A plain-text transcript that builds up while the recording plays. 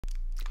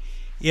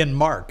In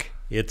Mark,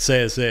 it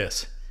says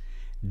this: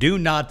 "Do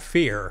not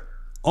fear,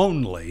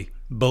 only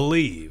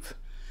believe."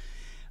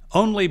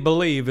 Only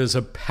believe is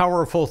a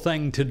powerful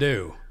thing to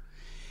do.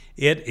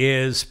 It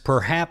is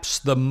perhaps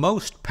the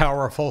most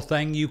powerful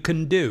thing you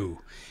can do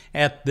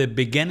at the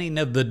beginning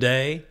of the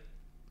day.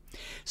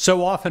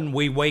 So often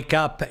we wake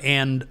up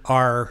and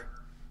our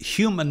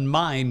human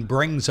mind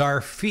brings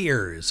our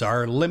fears,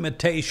 our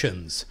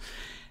limitations,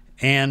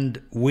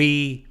 and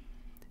we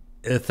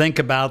think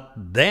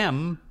about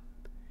them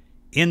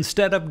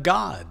instead of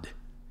God.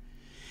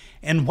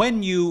 And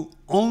when you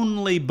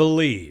only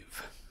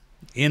believe,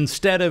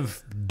 instead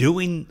of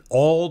doing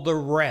all the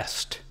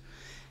rest,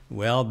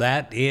 well,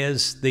 that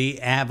is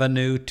the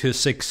avenue to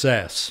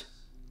success.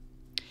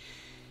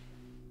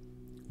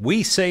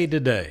 We say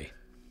today,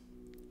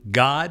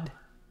 God,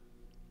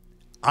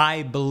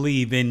 I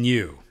believe in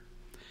you.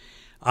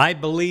 I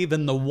believe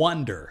in the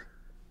wonder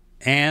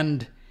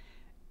and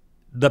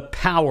the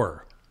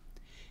power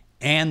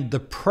and the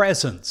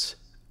presence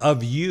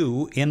of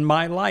you in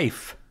my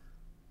life.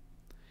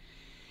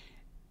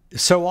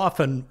 So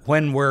often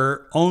when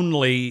we're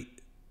only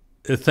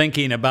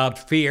thinking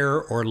about fear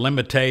or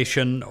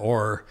limitation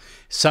or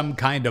some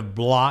kind of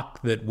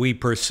block that we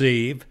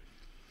perceive,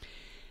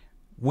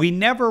 we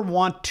never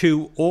want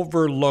to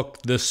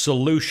overlook the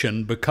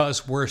solution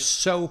because we're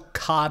so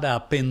caught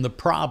up in the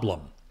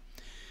problem.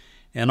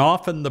 And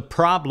often the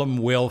problem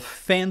will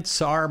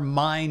fence our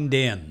mind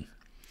in,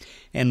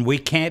 and we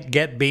can't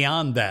get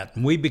beyond that.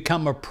 We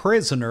become a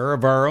prisoner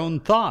of our own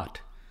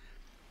thought.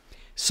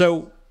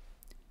 So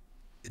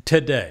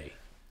today,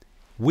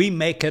 we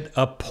make it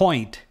a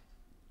point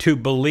to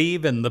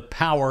believe in the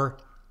power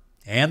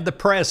and the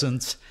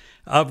presence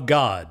of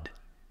God,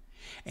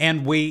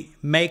 and we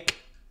make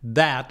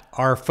that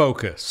our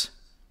focus.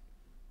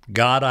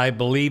 God, I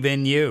believe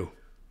in you.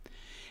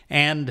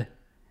 And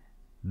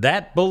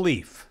that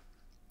belief,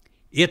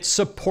 it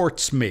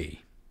supports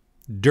me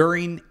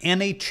during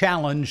any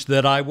challenge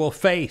that I will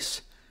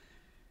face.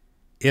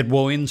 It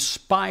will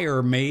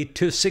inspire me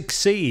to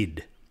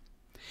succeed.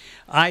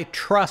 I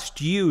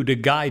trust you to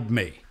guide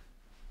me.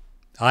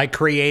 I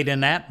create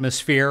an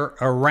atmosphere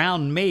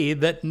around me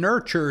that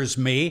nurtures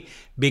me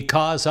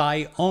because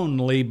I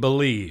only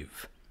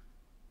believe.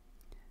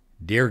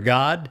 Dear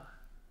God,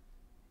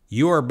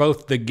 you are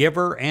both the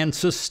giver and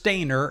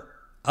sustainer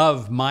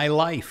of my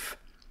life.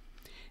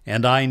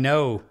 And I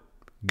know,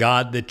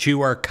 God, that you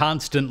are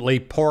constantly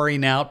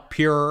pouring out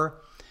pure,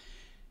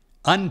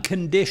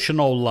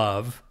 unconditional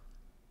love.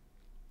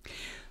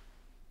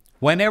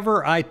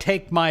 Whenever I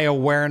take my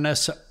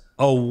awareness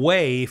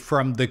away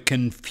from the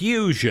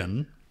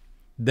confusion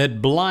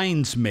that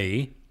blinds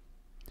me,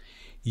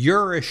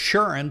 your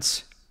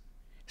assurance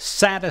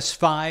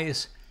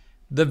satisfies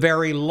the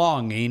very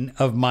longing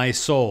of my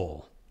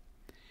soul.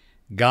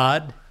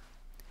 God,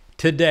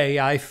 today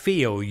I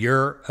feel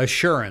your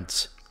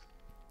assurance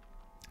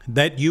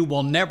that you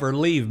will never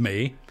leave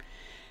me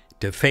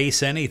to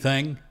face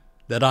anything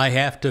that I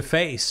have to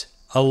face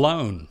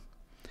alone.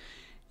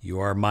 You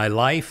are my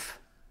life.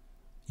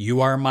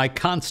 You are my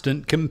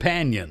constant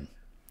companion.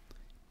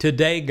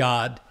 Today,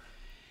 God,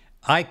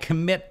 I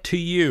commit to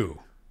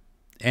you.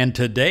 And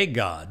today,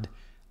 God,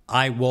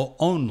 I will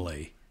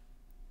only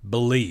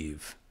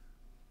believe.